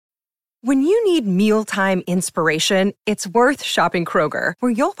When you need mealtime inspiration, it's worth shopping Kroger,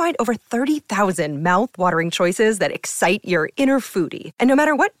 where you'll find over 30,000 mouth-watering choices that excite your inner foodie. And no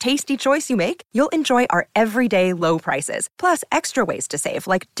matter what tasty choice you make, you'll enjoy our everyday low prices, plus extra ways to save,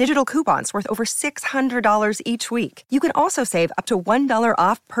 like digital coupons worth over $600 each week. You can also save up to $1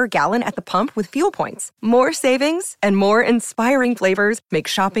 off per gallon at the pump with fuel points. More savings and more inspiring flavors make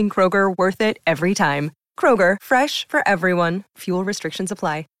shopping Kroger worth it every time. Kroger, fresh for everyone. Fuel restrictions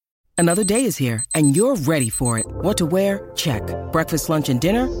apply. Another day is here, and you're ready for it. What to wear? Check. Breakfast, lunch, and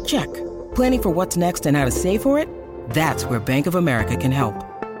dinner? Check. Planning for what's next and how to save for it? That's where Bank of America can help.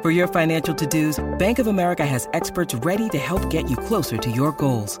 For your financial to-dos, Bank of America has experts ready to help get you closer to your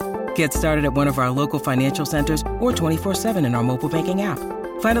goals. Get started at one of our local financial centers or 24/7 in our mobile banking app.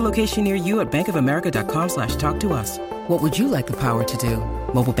 Find a location near you at bankofamerica.com/talktous. What would you like the power to do?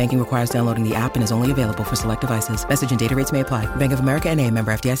 Mobile banking requires downloading the app and is only available for select devices. Message and data rates may apply. Bank of America N.A.,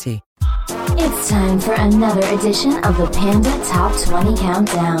 member FDIC. It's time for another edition of the Panda Top 20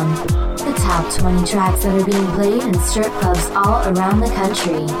 Countdown. The top 20 tracks that are being played in strip clubs all around the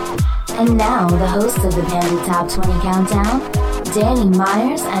country. And now, the hosts of the Panda Top 20 Countdown, Danny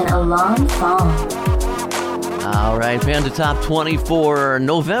Myers and Alon Fong. All right, Panda Top 20 for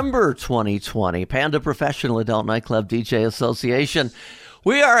November 2020. Panda Professional Adult Nightclub DJ Association.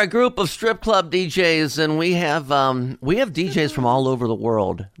 We are a group of strip club DJs, and we have DJs from all over the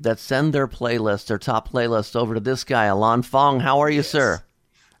world that send their playlist, their top playlist, over to this guy, Alon Fong. How are you, sir?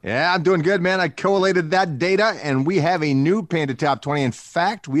 Yeah, I'm doing good, man. I collated that data, and we have a new Panda Top 20. In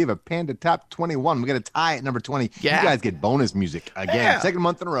fact, we have a Panda Top 21. We got a tie at number 20. Yeah. You guys get bonus music again. Yeah. Second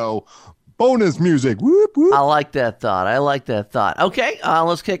month in a row. Bonus music. Whoop, whoop. I like that thought. Okay,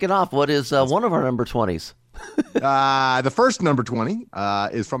 let's kick it off. What is one of our number 20s? The first number 20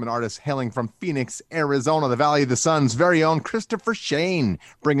 is from an artist hailing from Phoenix, Arizona, the Valley of the Sun's very own Christopher Shane,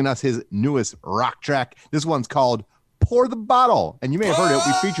 bringing us his newest rock track. This one's called Pour the Bottle, and you may have heard it.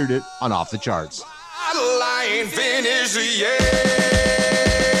 We featured it on Off the Charts. I ain't finished yet.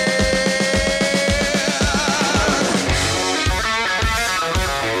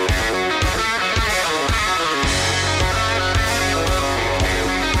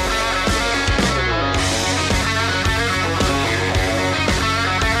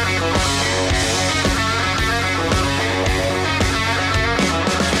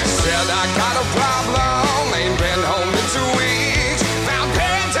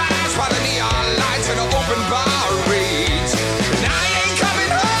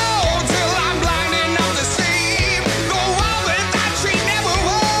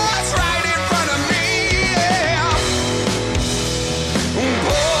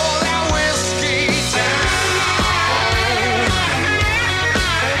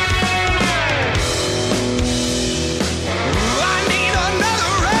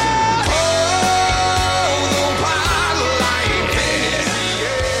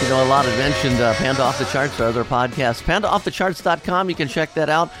 Alon had mentioned Panda Off the Charts, our other podcast. PandaOffTheCharts.com. You can check that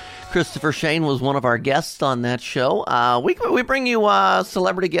out. Christopher Shane was one of our guests on that show. We bring you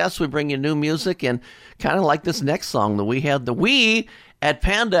celebrity guests. We bring you new music, and kind of like this next song that we at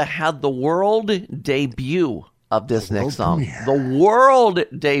Panda had the world debut of this next song. The world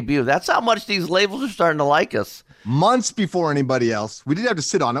debut. That's how much these labels are starting to like us. Months before anybody else. We did have to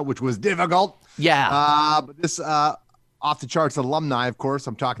sit on it, which was difficult. Yeah. But this Off the Charts alumni, of course,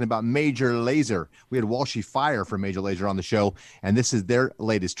 I'm talking about Major Lazer. We had Walshy Fire from Major Lazer on the show, and this is their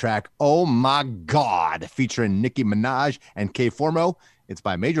latest track, Oh My God, featuring Nicki Minaj and K Formo. It's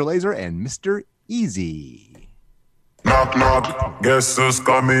by Major Lazer and Mr. Easy. Knock, knock, guess who's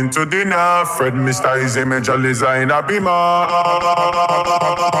coming to dinner? Fred, Mr. Easy, Major Lazer in a beamer.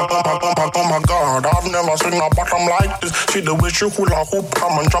 Oh my God, I've never seen a bottom like this. See the way she hula hoop,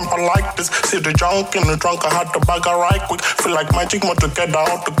 come and jump like this. See the junk in the trunk, I had to bag her right quick. Feel like magic, more together,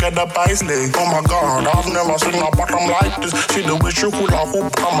 all together by slay. Oh my God, I've never seen a bottom like this. See the way she hula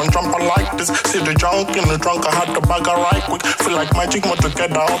hoop, come and jump like this. See the junk in the trunk, I had to bag her right quick. Feel like magic, more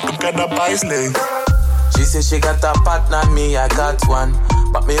together, all together by slay. She said she got a partner, me I got one.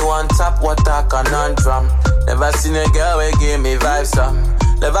 But me want top water conundrum. Never seen a girl who give me vibes some.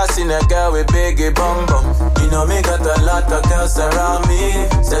 Never seen a girl with biggie bum bum. You know me got a lot of girls around me.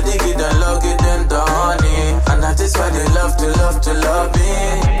 Steady give them love, give them the honey. And that is why they love me.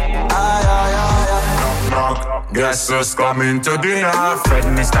 Ay, ay, ay, ay. Knock, knock, guess who's coming to dinner? Fred,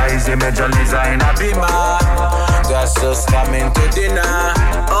 Mr. Easy, Major Lazer in a beamer. Guess who's coming to dinner?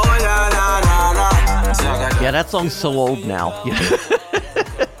 Oh, la, la, la, la. Yeah, that song's so old now.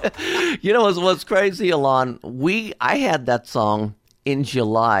 You know what's crazy, Alon? I had that song in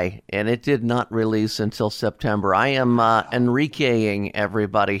July, and it did not release until September. I am Enriqueing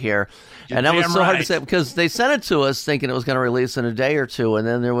everybody here. And that was so hard to say because they sent it to us thinking it was going to release in a day or two, and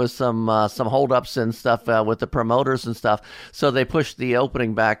then there was some holdups and stuff with the promoters and stuff, so they pushed the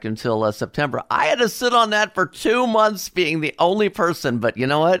opening back until September. I had to sit on that for 2 months being the only person, but you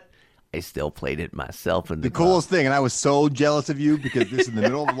know what? I still played it myself. In the coolest thing, and I was so jealous of you because this is in the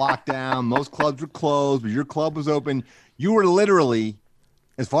middle of lockdown. Most clubs were closed, but your club was open. You were literally,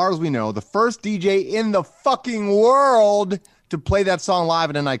 as far as we know, the first DJ in the fucking world to play that song live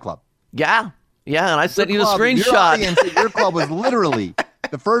in a nightclub. Yeah, and I sent you the screenshot. Your club was literally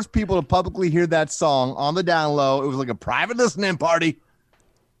the first people to publicly hear that song on the down low. It was like a private listening party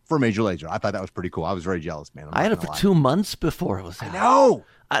for Major Lazer. I thought that was pretty cool. I was very jealous, man. I had it for 2 months before it was out. I know.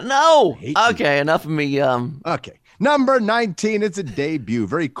 No. Okay, enough of me. Okay. Number 19, it's a debut.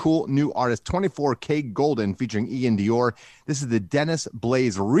 Very cool new artist, 24K Golden, featuring Ian Dior. This is the Dennis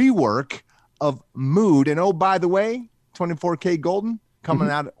Blaze rework of Mood. And oh, by the way, 24K Golden coming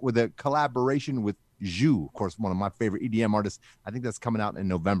out with a collaboration with Zhu, of course, one of my favorite EDM artists. I think that's coming out in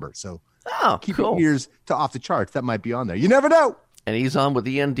November. So keep your ears to Off the Charts. That might be on there. You never know. And he's on with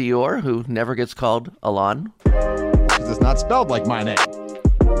Ian Dior, who never gets called Alon. Because it's not spelled like my name.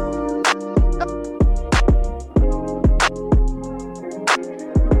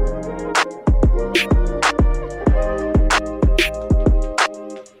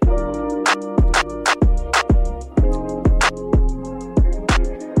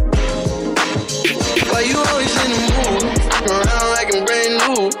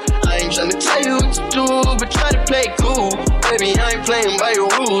 Playing by your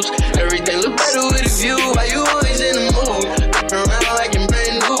rules. Everything look better with a view. Why you always in the mood? Around like you're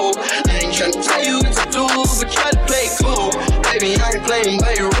brand new. I ain't trying to tell you what to do, but try to play cool. Baby, I ain't playing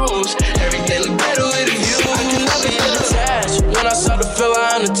by your rules. Everything look better with a view. I can never get attached. When I saw the feel,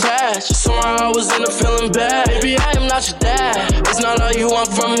 I unattached. Somehow I was in a feeling bad. Baby, I am not your dad. It's not all you want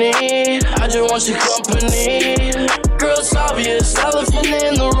from me. I just want your company. Girl, it's obvious, elephant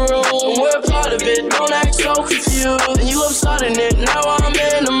in the room. We're part of it, don't act so confused. And you love starting it, now I'm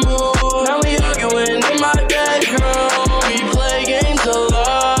in the mood. Now we arguing in my bedroom. We play games of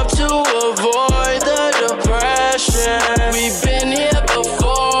love to avoid the depression. We've been here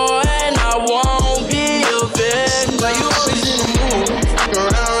before, and I won't be a victim. But you always in the mood,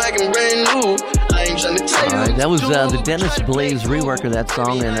 around like I'm brand new. I ain't trying to tell you. All right, that was the Dennis Blaze rework of that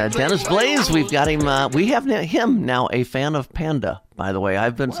song. And Dennis Blaze, we've got him, we have him now a fan of Panda, by the way.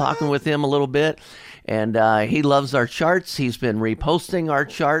 I've been talking with him a little bit, and he loves our charts. He's been reposting our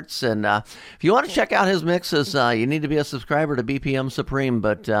charts. And if you want to check out his mixes, you need to be a subscriber to BPM Supreme.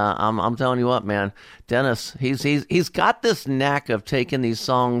 But I'm telling you what, man, Dennis, he's got this knack of taking these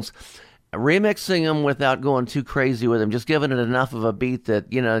songs, remixing them without going too crazy with them, just giving it enough of a beat that,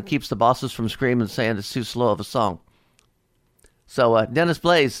 keeps the bosses from screaming and saying it's too slow of a song. So, Dennis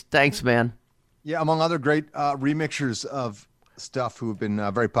Blaze, thanks, man. Yeah, among other great remixers of stuff who have been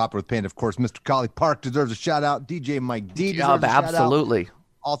very popular with Panda, of course, Mr. Collie Park deserves a shout-out. DJ Mike D deserves a shout-out. Absolutely.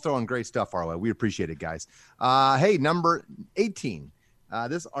 All throwing great stuff our way. We appreciate it, guys. Hey, number 18.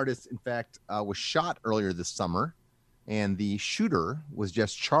 This artist, in fact, was shot earlier this summer, and the shooter was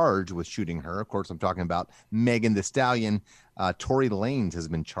just charged with shooting her. Of course, I'm talking about Megan Thee Stallion. Tory Lanez has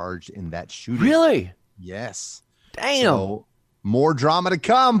been charged in that shooting. Really? Yes. Damn. So, more drama to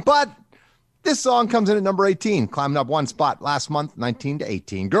come, but this song comes in at number 18, climbing up one spot last month, 19 to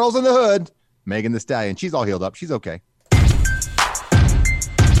 18. Girls in the Hood, Megan Thee Stallion. She's all healed up. She's okay.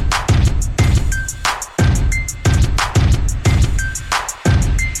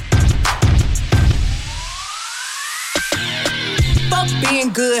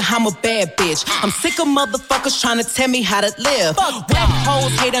 Being good, I'm a bad bitch. I'm sick of motherfuckers trying to tell me how to live. Whack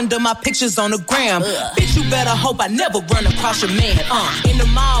hoes hate under my pictures on the gram. Bitch, you better hope I never run across your man. In the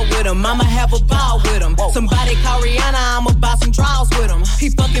mall with him, I'ma have a ball with him. Somebody call Rihanna, I'ma buy some draws with him. He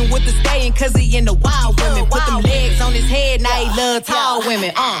fucking with the stallion cause he into wild women. Put them legs on his head, now he love tall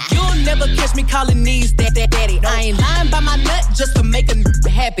women. You'll never catch me calling these daddy. I ain't lying by my nut just to make a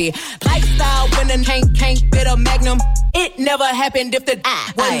happy. Lifestyle winning, can't fit a magnum. It never happened if the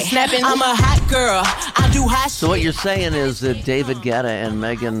wasn't snapping. I'm a hot girl. I do hot shit. So what you're saying is that David Guetta and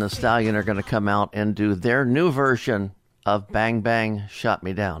Megan Thee Stallion are going to come out and do their new version of Bang Bang Shot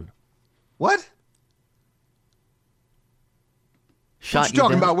Me Down. What? Shot what you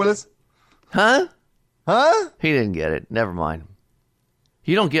talking about, Willis? Huh? Huh? He didn't get it. Never mind.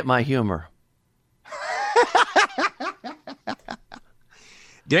 You don't get my humor.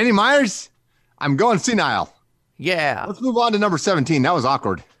 Danny Myers, I'm going senile. Yeah. Let's move on to number 17. That was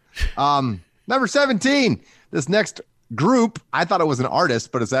awkward. Number 17. This next Group, I thought it was an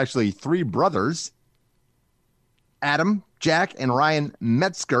artist, but it's actually three brothers, Adam, Jack, and Ryan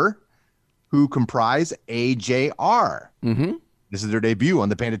Metzger, who comprise AJR. Mm-hmm. This is their debut on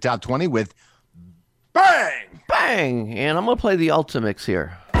the Panda Top 20 with Bang! Bang! And I'm going to play the Ultimix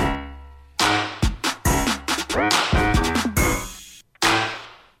here.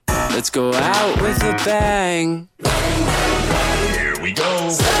 Let's go out with a bang. Here we go.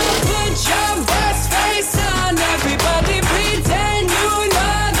 So put your best face on, everybody pretend you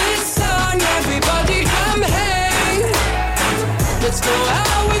know this song. Everybody come hang. Let's go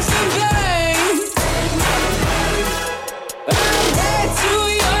out with some bang. I'm way too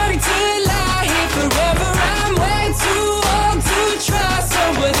young to lie here forever. I'm way too old to try, so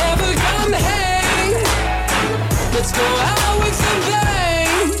whatever, come hang. Let's go out with some bang.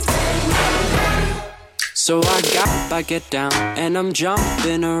 So I get down and I'm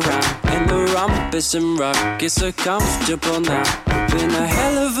jumping around, and the rumpus and ruckus are comfortable now. Been a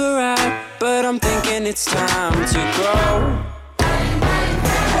hell of a ride, but I'm thinking it's time to grow.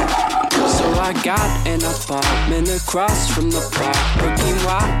 So I got an apartment across from the park, cooking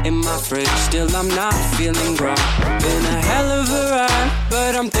wine in my fridge, still I'm not feeling right. Been a hell of a ride,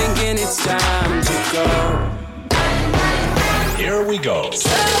 but I'm thinking it's time to go. Here we go. So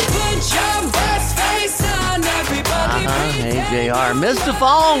put your best face on, everybody. AJR. Mr.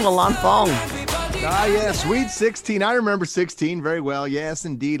 Fong, Alon Fong. Ah, yeah, Sweet 16. I remember 16 very well. Yes,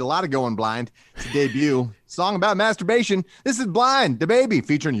 indeed. A lot of Going Blind. It's a debut. Song about masturbation. This is Blind, the Baby,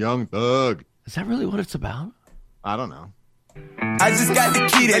 featuring Young Thug. Is that really what it's about? I don't know. I just got the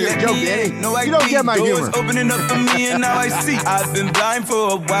key that let me in. No, you don't get my humor. Opening up for me and now I see. I've been blind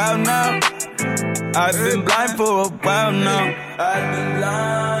for a while now. I've been blind for a while now. I've been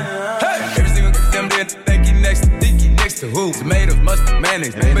blind. Hey, every single damn day, thank you next to who? Tomatoes, mustard,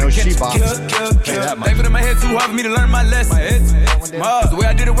 mayonnaise. Ain't no sheep box. Thank for that, my head too hard for me to learn my lesson. My head smart. The way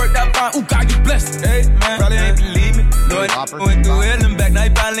I did it worked out fine. Ooh, God, you blessed. Hey, man, probably ain't believe me. No, I went through hell and back. Now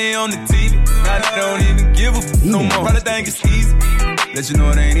you finally on the TV. Now I don't even give a no more. Probably think it's easy. Let you know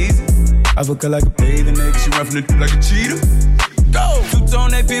it ain't easy. I fuck her like a bathing nigga. She run from the like a cheetah. Go!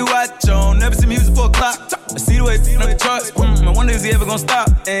 Two-tone AP watch on. Never see me use it for a clock. I see the way it's on the charts. I wonder is he ever gonna stop?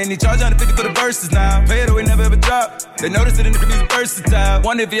 And he charge 150 for the verses now. Play it away, never ever drop. They notice it in the music versatile.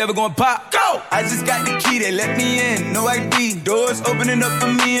 Wonder if he ever gonna pop. Go! I just got the key, they let me in. No ID. Doors opening up for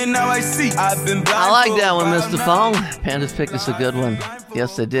me and now I see. I've been blind. I like that one, Mr. Fong. Pandas picked us a good one.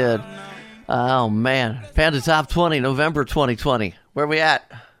 Yes, they did. Oh, man. Panda Top 20, November 2020. Where we at?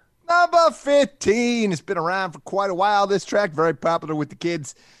 Number 15. It's been around for quite a while. This track, very popular with the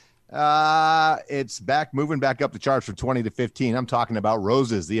kids. It's moving back up the charts from 20 to 15. I'm talking about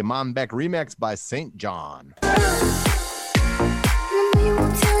Roses, the Amon Beck remix by St. John.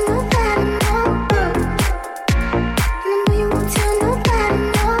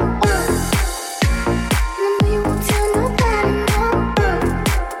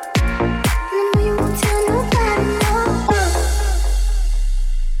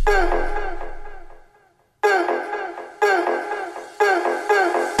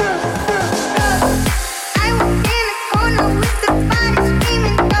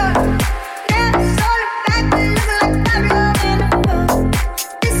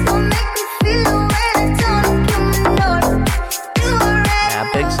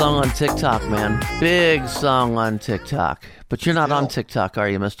 On TikTok, man. Big song on TikTok. But you're not on TikTok, are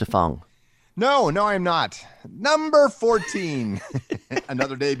you, Mr. Fong? No, I'm not. Number 14.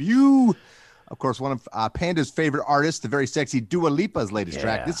 Another debut. Of course, one of Panda's favorite artists, the very sexy Dua Lipa's latest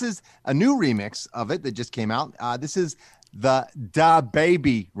track. This is a new remix of it that just came out. This is the Da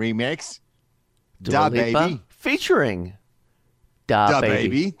Baby remix. Dua Lipa? Baby. Featuring Da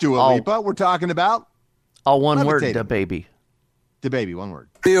Baby. Dua Lipa, we're talking about. All one word, Da Baby. Da Baby, one word.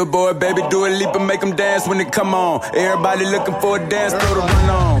 Billboard, baby, Dua Lipa, make them dance when they come on. Everybody looking for a dance, throw the run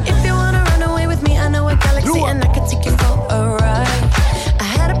on. If you wanna run away with me, I know a galaxy and I can take you for a ride. I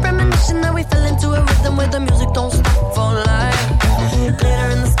had a premonition that we fell into a rhythm where the music don't stop for life. Glitter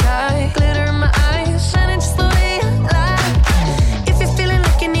in the sky, glitter in my eyes, shining just the way I like. If you're feeling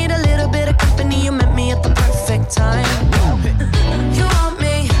like you need a little bit of company, you met me at the perfect time. You want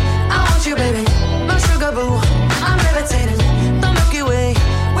me, I want you, baby, my sugar boo, I'm levitating.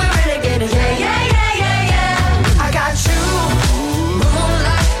 We're renegading, yeah. I got you,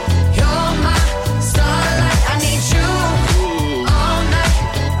 moonlight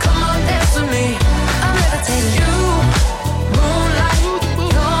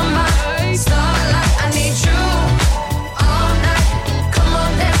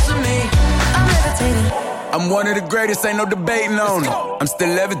I'm one of the greatest, ain't no debating on it. I'm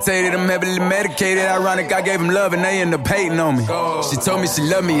still levitated, I'm heavily medicated. Ironic, I gave him love and they end up hating on me. She told me she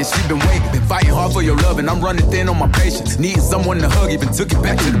loved me and she been waiting. Been fighting hard for your love and I'm running thin on my patience. Needing someone to hug, even took it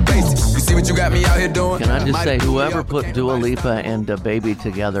back to the basics. You see what you got me out here doing? Can I just say, whoever put Dua Lipa and DaBaby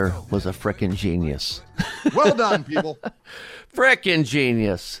together was a frickin' genius. Well done, people. Frickin'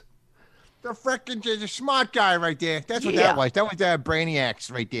 genius. The frickin' smart guy right there. That's what that was. That was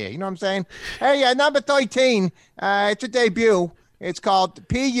Brainiacs right there. You know what I'm saying? Hey, number 13. It's a debut. It's called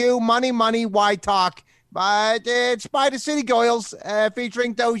P.U. Money, Money, Why Talk. But it's by the City Goyles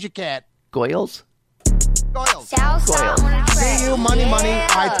featuring Doja Cat. Goyles? Goyles. P.U. Money, Money,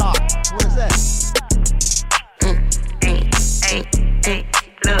 Why Talk. What is that?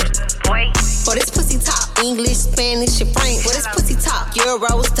 Look, boy. For this pussy talk, English, Spanish, and French. For this pussy talk,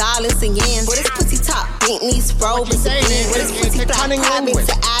 euros, dollars, and yens. For this pussy talk, Bentleys, Rovers, and Benz. For this pussy talk, Private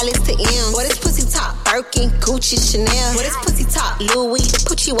to Alice to M. For this pussy talk, Birkin, Gucci, Chanel. For this pussy talk, Louis,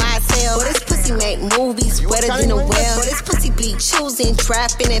 Pucci, YSL. For this pussy make movies wetter than a well. For this pussy be choosing,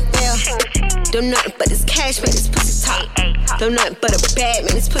 trapping, and fail. Don't nothing but this cash, man, this pussy talk. Don't nothing but a bad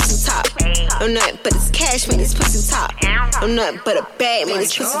man, this pussy talk. Don't nothing but this cash, man, this pussy talk. Don't nothing but a bad man,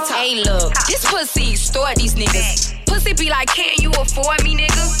 this pussy talk. Hey, look. This pussy extort these niggas. Pussy be like, can you afford me,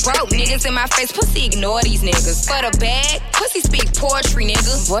 nigga? Broke niggas in my face, pussy ignore these niggas. For the bag, pussy speak poetry,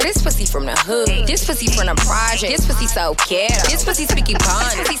 nigga. Boy, this pussy from the hood. This pussy from the project. This pussy so ghetto. This pussy speaking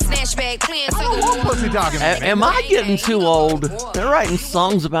bond. This pussy snatch bag, playing single. Pussy talking. Am I getting too old? They're writing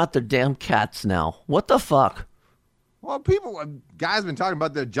songs about their damn cats now. What the fuck? Well, guys been talking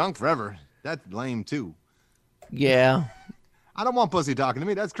about their junk forever. That's lame, too. Yeah. I don't want pussy talking to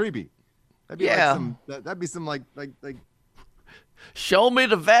me. That's creepy. That'd be some like. Show me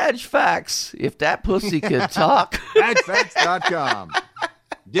the vag facts if that pussy could talk. Vagfacts.com.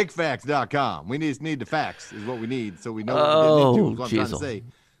 Dickfacts.com. We need the facts is what we need, so we know what we're getting into. Is what I'm trying to say.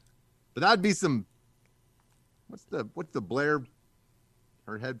 But that'd be some. What's the Blair?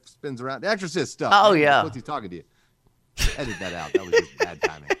 Her head spins around. The Exorcist stuff. Oh yeah. What's he talking to you? Edit that out. That was just bad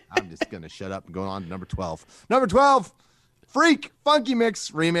timing. I'm just gonna shut up and go on to number 12. Number 12. Freak, Funky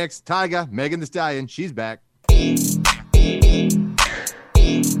Mix, Remix, Tyga, Megan Thee Stallion, she's back. What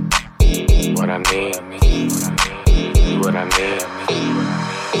I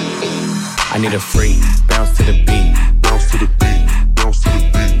need a freak, bounce to the beat, bounce to the beat, bounce to the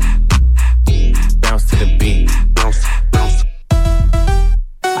beat, bounce to the beat, bounce.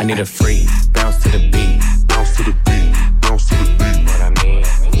 I need a freak, bounce to the beat, bounce to the beat, bounce to the beat. What I mean,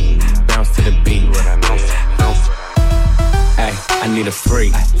 bounce to the beat, what I mean, bounce. Ay, I need a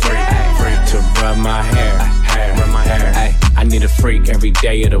freak to rub my hair. Ay, I need a freak every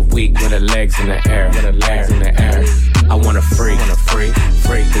day of the week with her legs in the air, I want a freak who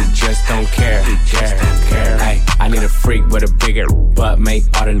just don't care. Ay, I need a freak with a bigger butt, make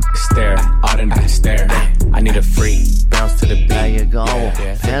all the stare. I need a freak, bounce to the beat. There you go.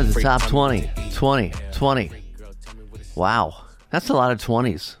 That's the top 20. 20. Wow, that's a lot of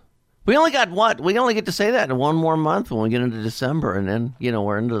 20s. We only got what? We only get to say that in one more month when we get into December, and then,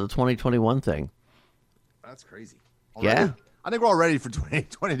 we're into the 2021 thing. That's crazy. Yeah. I think we're all ready for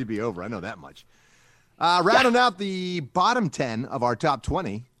 2020 to be over. I know that much. Rounding out the bottom 10 of our top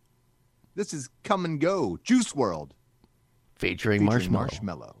 20, this is Come and Go, Juice WRLD. Featuring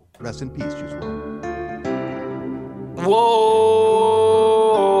Marshmello. Rest in peace, Juice WRLD. Whoa.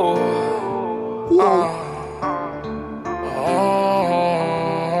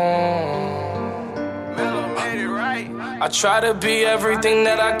 I try to be everything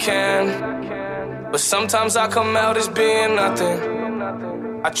that I can, but sometimes I come out as being nothing.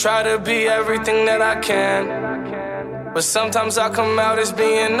 I try to be everything that I can, but sometimes I come out as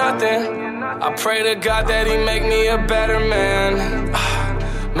being nothing. I pray to God that he make me a better man.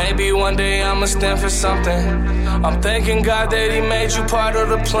 Maybe one day I'ma stand for something. I'm thanking God that he made you part of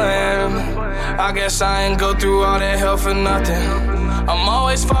the plan. I guess I ain't go through all that hell for nothing. I'm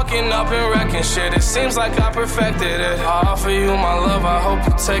always fucking up and wrecking shit. It seems like I perfected it. I offer you my love, I hope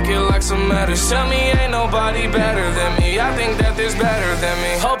you take it like some medicine. Tell me ain't nobody better than me. I think that there's better than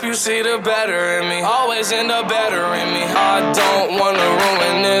me. Hope you see the better in me. Always end up better in me. I don't wanna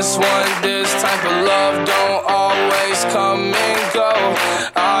ruin this one. This type of love don't always come and go.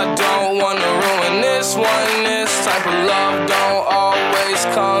 I don't wanna ruin this one. This type of love don't always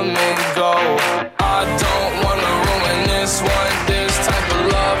come and go. I don't wanna ruin this one. This type of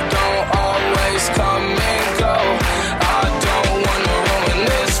love don't always come and go. I don't wanna ruin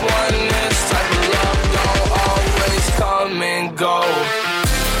this one. This type of love don't always come and go. I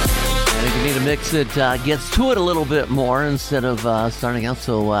think you need a remix that gets to it a little bit more instead of starting out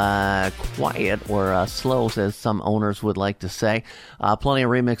so quiet or slow, as some owners would like to say. Plenty of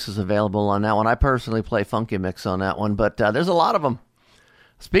remixes available on that one. I personally play Funky Mix on that one, but there's a lot of them.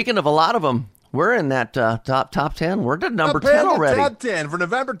 Speaking of a lot of them, we're in that top 10. We're at number 10 already. Top 10 for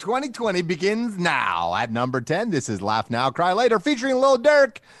November 2020 begins now. At number 10, this is Laugh Now, Cry Later, featuring Lil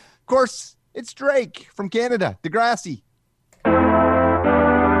Durk. Of course, it's Drake from Canada, Degrassi.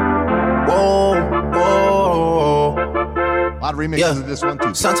 Whoa, whoa. A lot of remixes of this one,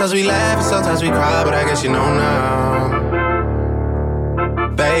 too. Sometimes we laugh and sometimes we cry, but I guess you know now.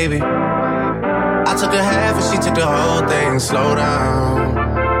 Baby, I took a half and she took the whole thing. Slow down.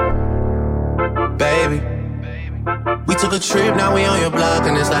 Baby, we took a trip, now we on your block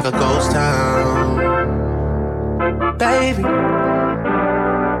and it's like a ghost town. Baby,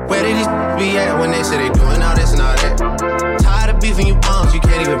 where did these be at when they say they doing all this and all that? Tired of beefing you bums, you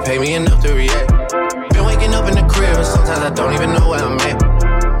can't even pay me enough to react. Been waking up in the crib and sometimes I don't even know where I'm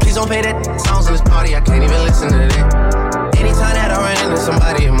at. Please don't pay that songs in this party, I can't even listen to that. Anytime that I run into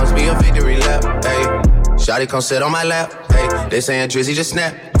somebody, it must be a victory lap. Hey, shawty come sit on my lap. Hey, they saying Drizzy just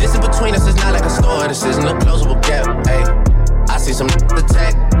snap. This in between us is not like a store, this isn't a closable gap. Hey, I see some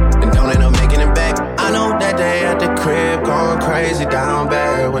attack and don't end up making it back. I know that they at the crib going crazy down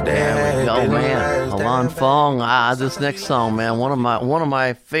bad. What they had. Oh man, Alon Fong. This next song, man, one of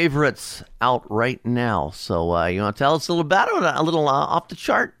my favorites out right now. So you want to tell us a little about it? A little off the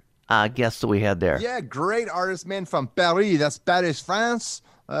chart guest that we had there. Yeah, great artist, man, from Paris. That's Paris, France.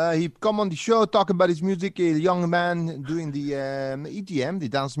 He come on the show, talk about his music. A young man doing the EDM, the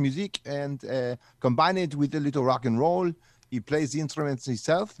dance music, and combine it with a little rock and roll. He plays the instruments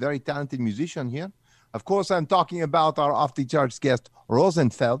himself. Very talented musician here. Of course, I'm talking about our off-the-charts guest,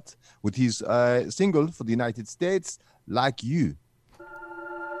 Rosenfeld, with his single for the United States, Like You.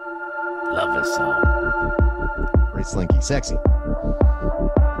 Love this song. Very slinky, sexy.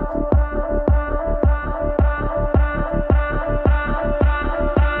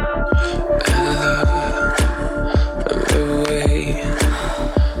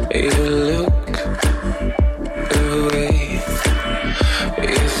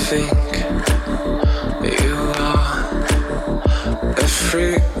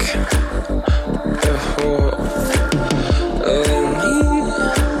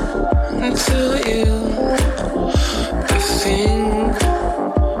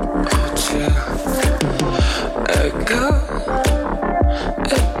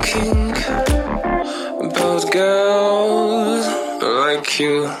 Girls like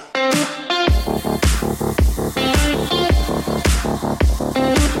you.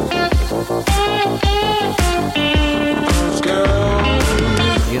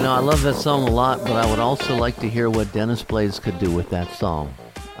 You know, I love that song a lot, but I would also like to hear what Dennis Blaze could do with that song.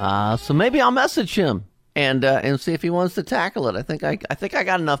 So maybe I'll message him and see if he wants to tackle it. I think I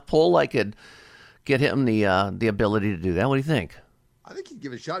got enough pull. I could get him the ability to do that. What do you think? I think he'd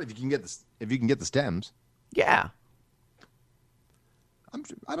give it a shot if you can get the stems. Yeah. I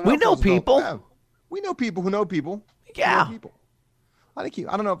don't know. We know people. We know people who know people. Yeah. People. I think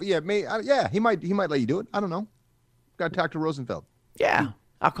I don't know. He might let you do it. I don't know. Got to talk to Rosenfeld. Yeah.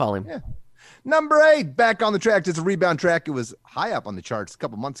 I'll call him. Yeah. Number 8, back on the track. It's a rebound track. It was high up on the charts a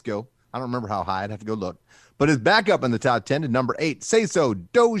couple months ago. I don't remember how high. I'd have to go look. But it's back up in the top 10 to number 8. Say So,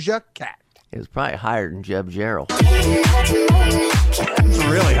 Doja Cat. It was probably higher than Jeb Jarrell. It's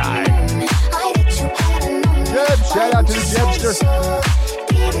really high. Jeb, shout out to the Jebster.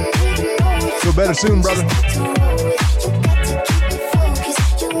 Feel better soon, brother.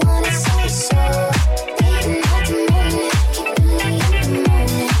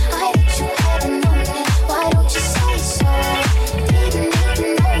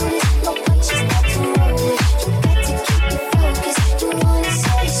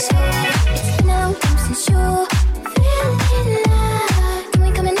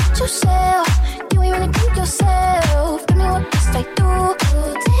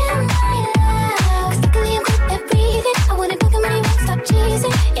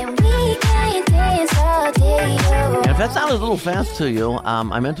 That sounded a little fast to you.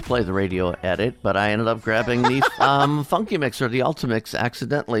 I meant to play the radio edit, but I ended up grabbing the Funky Mix or the Ultimix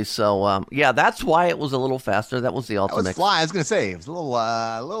accidentally. So, yeah, that's why it was a little faster. That was the Ultimix. That was fly. I was going to say, it was a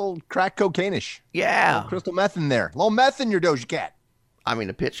little crack cocaine-ish. Yeah. Crystal meth in there. A little meth in your Doja Cat. I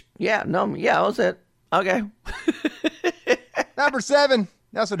mean, a pitch. Yeah, no, yeah, that was it. Okay. Number 7.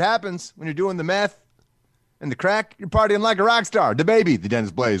 That's what happens when you're doing the meth and the crack. You're partying like a rock star. The Baby, the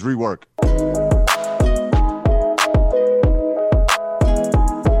Dennis Blaze rework.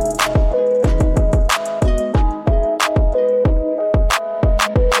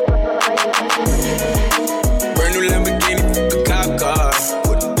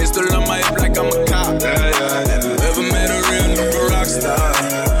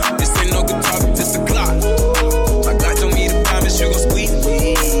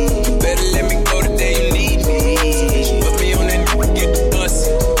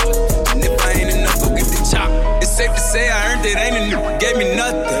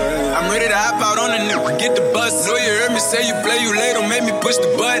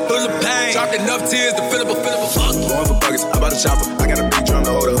 the chopper. I got a big drum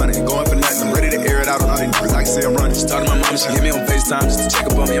to hold 100. Going for nothing. I'm ready to air it out on all these niggas. I can say I'm running. She talked to my mama. She hit me on FaceTime just to check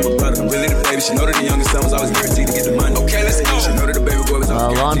up on me and my brother. I'm really the baby. She know that the youngest son was always guaranteed to get the money. Okay, let's go. She know that the baby boy was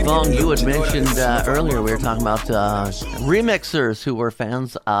always Lon Fong, you had mentioned earlier, we were talking about remixers who were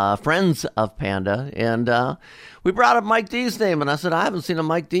friends of Panda, and we brought up Mike D's name, and I said, I haven't seen a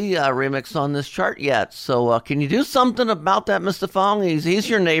Mike D remix on this chart yet, so can you do something about that, Mr. Fong? He's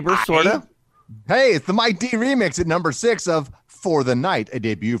your neighbor, sort of. Hey, it's the Mike D remix at number 6 of For the Night, a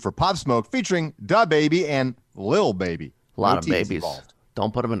debut for Pop Smoke featuring Da Baby and Lil Baby. A lot of babies. Involved.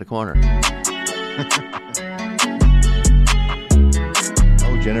 Don't put them in the corner.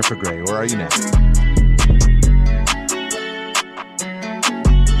 Oh, Jennifer Grey, where are you now?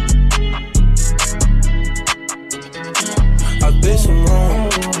 I've been some wrong,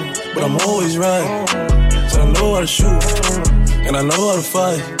 but I'm always right. So I know how to shoot, and I know how to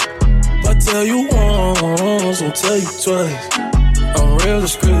fight. If I tell you once, I'll tell you twice. I'm real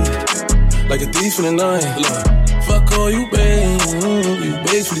discreet, like a thief in the night. Look, fuck all you babe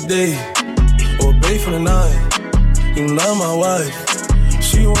for the day, or babe for the night. You not my wife.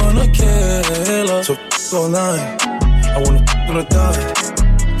 She wanna kill her, so f*** all night. I wanna f*** on the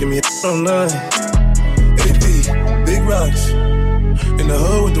die, give me a f*** all night. AP, big rocks, in the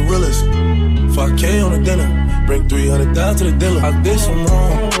hood with the realest. 5K on the dinner, bring 300 down to the dealer. I did some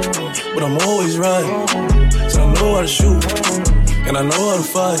wrong, but I'm always right. So I know how to shoot, and I know how to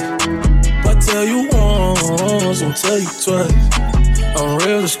fight. If I tell you once, I'll tell you twice. I'm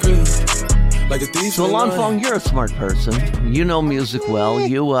real discreet, like a thief. So Lon Fong, you're a smart person. You know music well.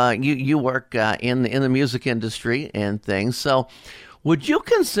 You work in the music industry and things. So would you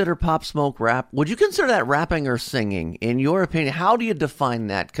consider Pop Smoke rap? Would you consider that rapping or singing? In your opinion, how do you define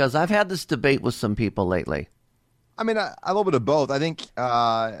that? Because I've had this debate with some people lately. I mean, a little bit of both. I think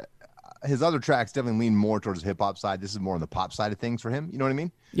his other tracks definitely lean more towards the hip-hop side. This is more on the pop side of things for him. You know what I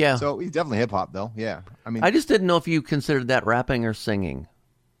mean? Yeah. So he's definitely hip-hop, though. Yeah. I mean, I just didn't know if you considered that rapping or singing.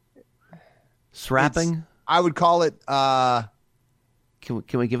 Srapping? I would call it... Can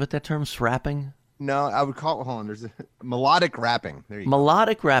we give it that term, srapping? No, I would call it... Hold on. There's melodic rapping. There you go.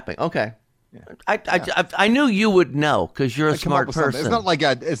 Melodic rapping. Okay. Yeah. I knew you would know because you're a smart person.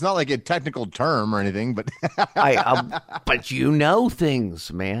 It's not like a technical term or anything, but but you know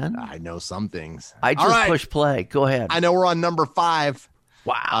things, man. I know some things. I just push play. Go ahead. I know we're on number 5.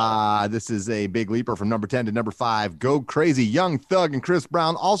 Wow. This is a big leaper from number 10 to number 5. Go Crazy, Young Thug and Chris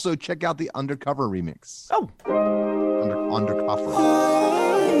Brown. Also check out the Undercover remix. Oh, Undercover.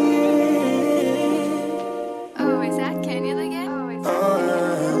 Oh, is that Canyon again?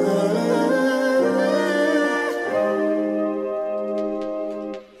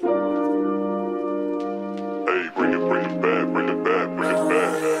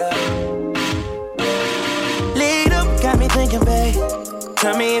 Thinking, babe,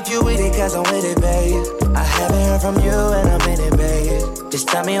 tell me if you with it, cause I'm with it, babe. I haven't heard from you and I'm in it, babe. Just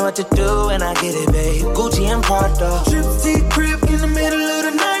tell me what to do and I get it, babe. Gucci and Prada, Gypsy crib in the middle of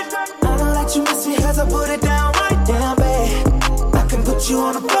the night. I don't let you miss me cause I put it down right down, babe. I can put you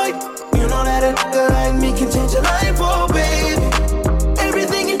on a flight. You know that a nigga like me can change your life, oh baby.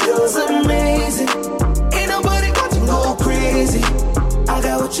 Everything you do is amazing. Ain't nobody got to go crazy. I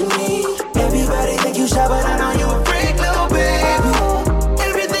got what you need. Everybody think you shy, but I know you a freak, little baby.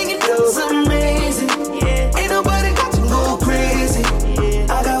 Everything you do is amazing. Ain't nobody got to go crazy.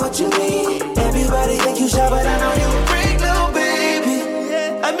 I got what you need. Everybody think you shy, but I know you a freak, little baby.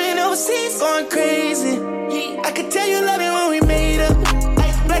 I've been overseas going crazy. I could tell you love it when we made up.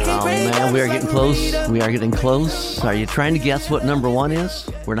 Oh man, we are getting close. We are getting close. Are you trying to guess what number 1 is?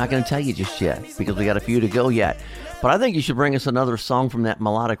 We're not going to tell you just yet because we got a few to go yet. But I think you should bring us another song from that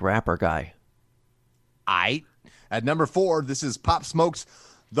melodic rapper guy. At number 4, this is Pop Smoke's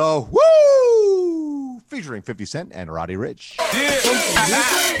The Woo! Featuring 50 Cent and Roddy Ricch.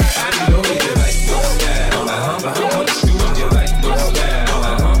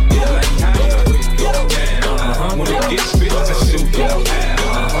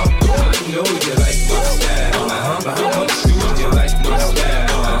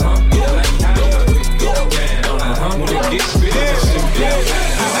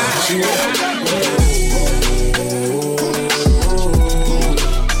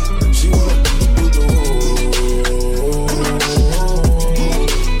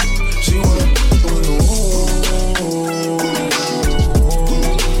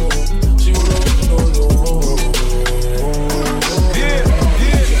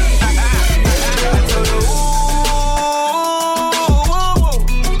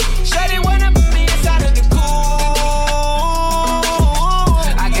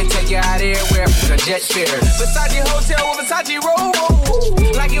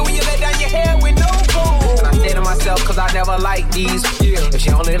 never like these. If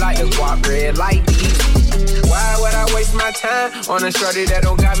she only like the guap red like these. Why would I waste my time on a shorty that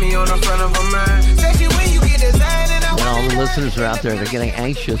don't got me on the front of her mind? Especially when you get designed and all the listeners are out there. They're getting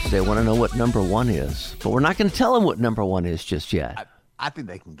anxious. They want to know what number one is. But we're not going to tell them what number one is just yet. I think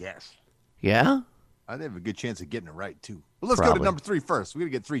they can guess. Yeah? I think they have a good chance of getting it right, too. But let's go to number 3 first. We're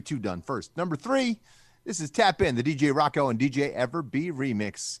going to get 3-2 done first. Number 3, this is Tap In, the DJ Rocco and DJ Ever B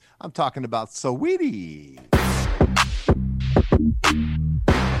remix. I'm talking about Saweetie.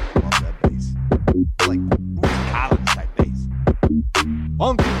 Love that bass. Like Collins type bass.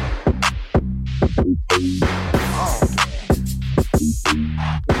 Funky.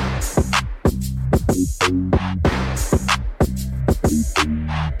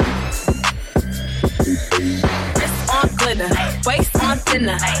 Oh, glitter, waist on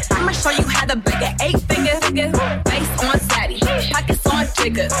thinner. I'ma show you how to big an 8-figure, face on fatty, pockets on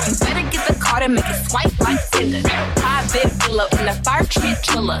jigger. You better get the card and make it swipe like Tinder. Private pillow in the fire tree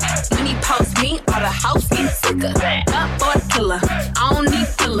chiller. When he posts me, all the house get sicker. Up for a killer, I don't need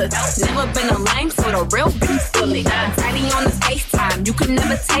fillers. Never been a lame, so the real bitch fully. Tidy on the FaceTime, you can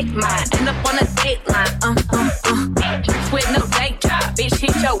never take mine. End up on a dateline, Bitch with no day job, bitch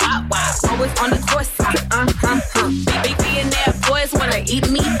hit your wop. Always on the course side, Big billionaire boys wanna eat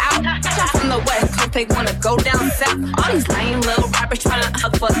me out. I'm from the West Coast, they wanna go down south. All these lame little rappers tryna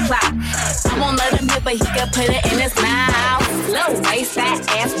hug for clout. I won't let him hit, but he can put it in his mouth. Little waist, fat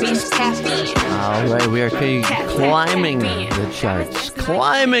ass bitch, catfish. All right, we are climbing the charts.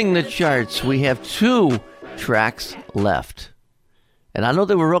 Climbing the charts. We have 2 tracks left. And I know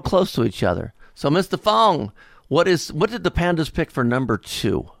they were real close to each other. So, Mr. Fong, what did the Pandas pick for number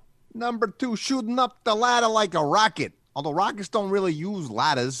 2? Number 2, shooting up the ladder like a rocket. Although rockets don't really use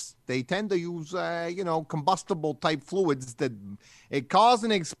ladders, they tend to use, combustible type fluids that it cause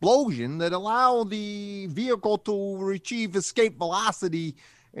an explosion that allow the vehicle to achieve escape velocity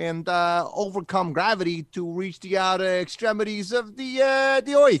and overcome gravity to reach the outer extremities of the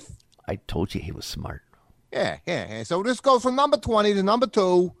earth. I told you he was smart. Yeah. So this goes from number 20 to number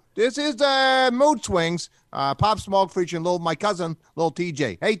 2. This is Mood Swings. Pop Smoke featuring my cousin, Lil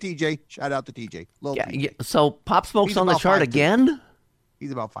TJ. Hey, TJ. Shout out to TJ. Yeah. So Pop Smoke's on the chart again?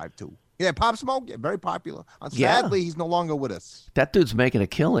 He's about 5'2". Yeah, Pop Smoke, very popular. Sadly, he's no longer with us. That dude's making a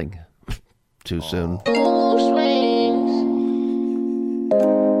killing. Too soon. Oh,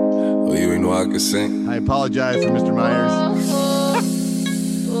 you ain't know I could sing? I apologize for Mr. Myers.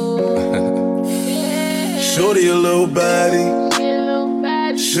 Shorty a little baddie.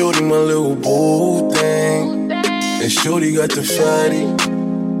 Shorty my little boo thing. And Shorty got the fatty.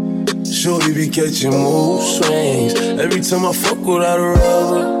 Shorty be catching mood swings. Every time I fuck without a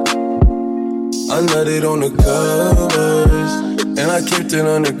rubber, I nutted on the covers. And I kept it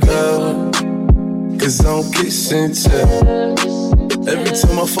undercover, cause I don't kiss and tell. Every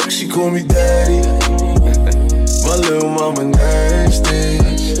time I fuck, she call me daddy. My little mama nasty.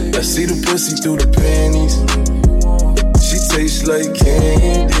 I see the pussy through the panties. She tastes like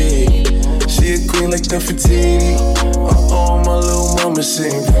candy. She a queen like Nefertiti. My little mama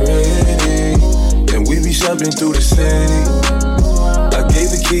sitting pretty. And we be shopping through the city. I gave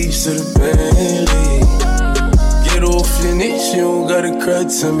the keys to the Bentley. Get off your knees, you don't gotta cry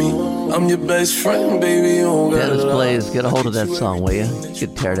to me. I'm your best friend, baby, you don't gotta Dennis Blaze, get a hold of that song, will you? You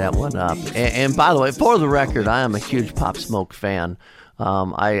could tear that one up. And by the way, for the record, I am a huge Pop Smoke fan.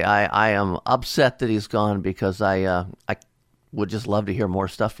 I am upset that he's gone because I would just love to hear more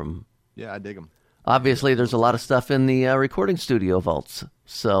stuff from him. Yeah, I dig him. Obviously, there's a lot of stuff in the recording studio vaults,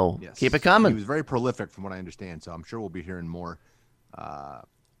 so keep it coming. He was very prolific from what I understand, so I'm sure we'll be hearing more.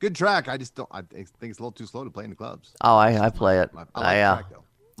 Good track. I think it's a little too slow to play in the clubs. Oh, I play it. I like the track, though.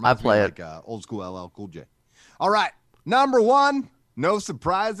 I play it. Like old school LL Cool J. All right, number 1, no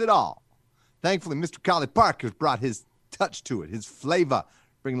surprise at all. Thankfully, Mr. Collie Park has brought his touch to it, his flavor,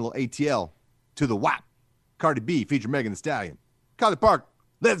 bringing a little ATL to the WAP. Cardi B featuring Megan Thee Stallion. Collie Park,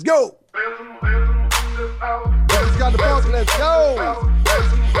 let's go. Let's go, Park, let's go.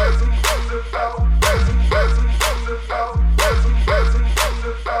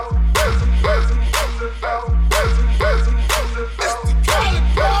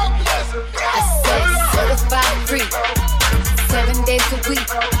 I said certified free, 7 days a week.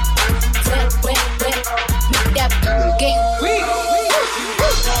 Make that game free.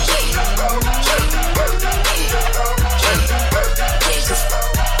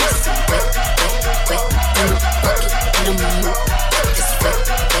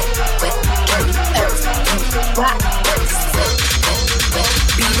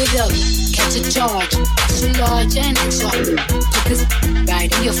 Beat it up, catch a charge, extra large and extra. Took his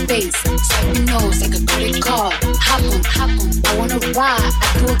right in your face, swipe your nose like a credit card. Hop on, I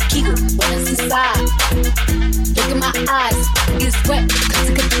do a giggle, what is inside? Look in my eyes, it's wet, cause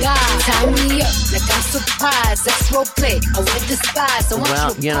it could die. Tie me up like I'm surprised. That's role play, I would despise. So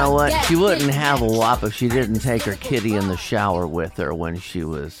well, you know what? She wouldn't have a WAP if she didn't take her kitty in the shower with her when she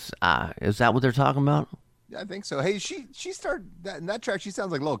was. Is that what they're talking about? Yeah, I think so. Hey, she started in that track. She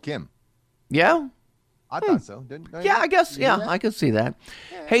sounds like Lil' Kim. Yeah. I thought so. Don't yeah, you? I guess. Yeah, I could see that.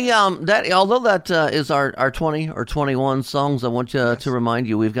 Yeah. Hey, that although that is our 20 or 21 songs, I want you to remind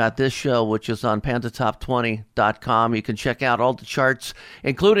you we've got this show, which is on pandatop20.com. You can check out all the charts,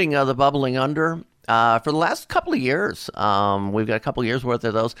 including the Bubbling Under. For the last couple of years, we've got a couple of years worth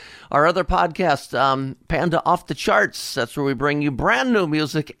of those. Our other podcast, Panda Off the Charts, that's where we bring you brand new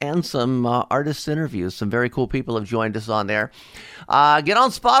music and some artist interviews. Some very cool people have joined us on there. Get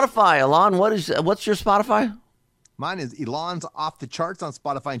on Spotify. Elon, what's your Spotify? Mine is Elon's Off the Charts on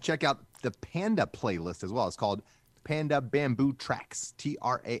Spotify, and check out the Panda playlist as well. It's called Panda Bamboo Tracks,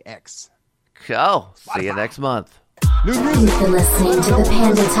 TRAX. Cool. See you next month. You've been listening to the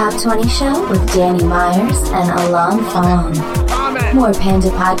Panda Top 20 Show with Danny Myers and Alon Fong. More Panda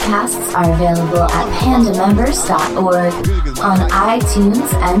podcasts are available at pandamembers.org on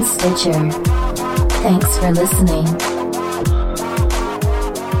iTunes and Stitcher. Thanks for listening.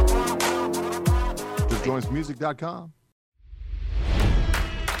 JonesMusic.com.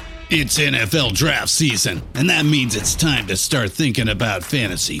 It's NFL draft season, and that means it's time to start thinking about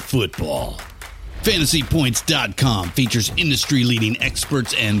fantasy football. FantasyPoints.com features industry-leading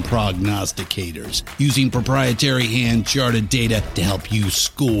experts and prognosticators using proprietary hand-charted data to help you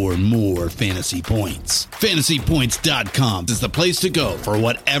score more fantasy points. FantasyPoints.com is the place to go for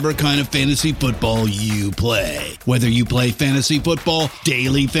whatever kind of fantasy football you play. Whether you play fantasy football,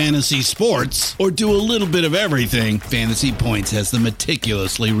 daily fantasy sports, or do a little bit of everything, Fantasy Points has the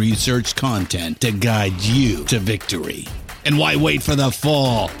meticulously researched content to guide you to victory. And why wait for the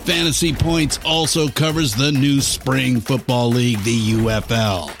fall? Fantasy Points also covers the new spring football league, the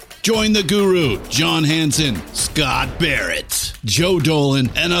UFL. Join the guru, John Hansen, Scott Barrett, Joe Dolan,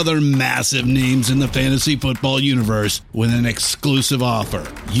 and other massive names in the fantasy football universe with an exclusive offer.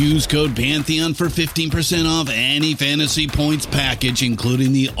 Use code Pantheon for 15% off any Fantasy Points package,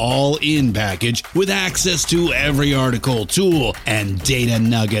 including the all-in package, with access to every article, tool, and data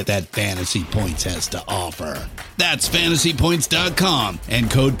nugget that Fantasy Points has to offer. That's FantasyPoints.com and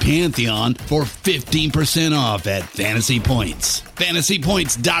code Pantheon for 15% off at Fantasy Points.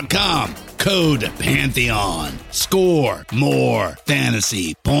 FantasyPoints.com, code Pantheon. Score more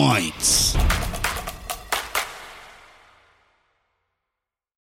fantasy points.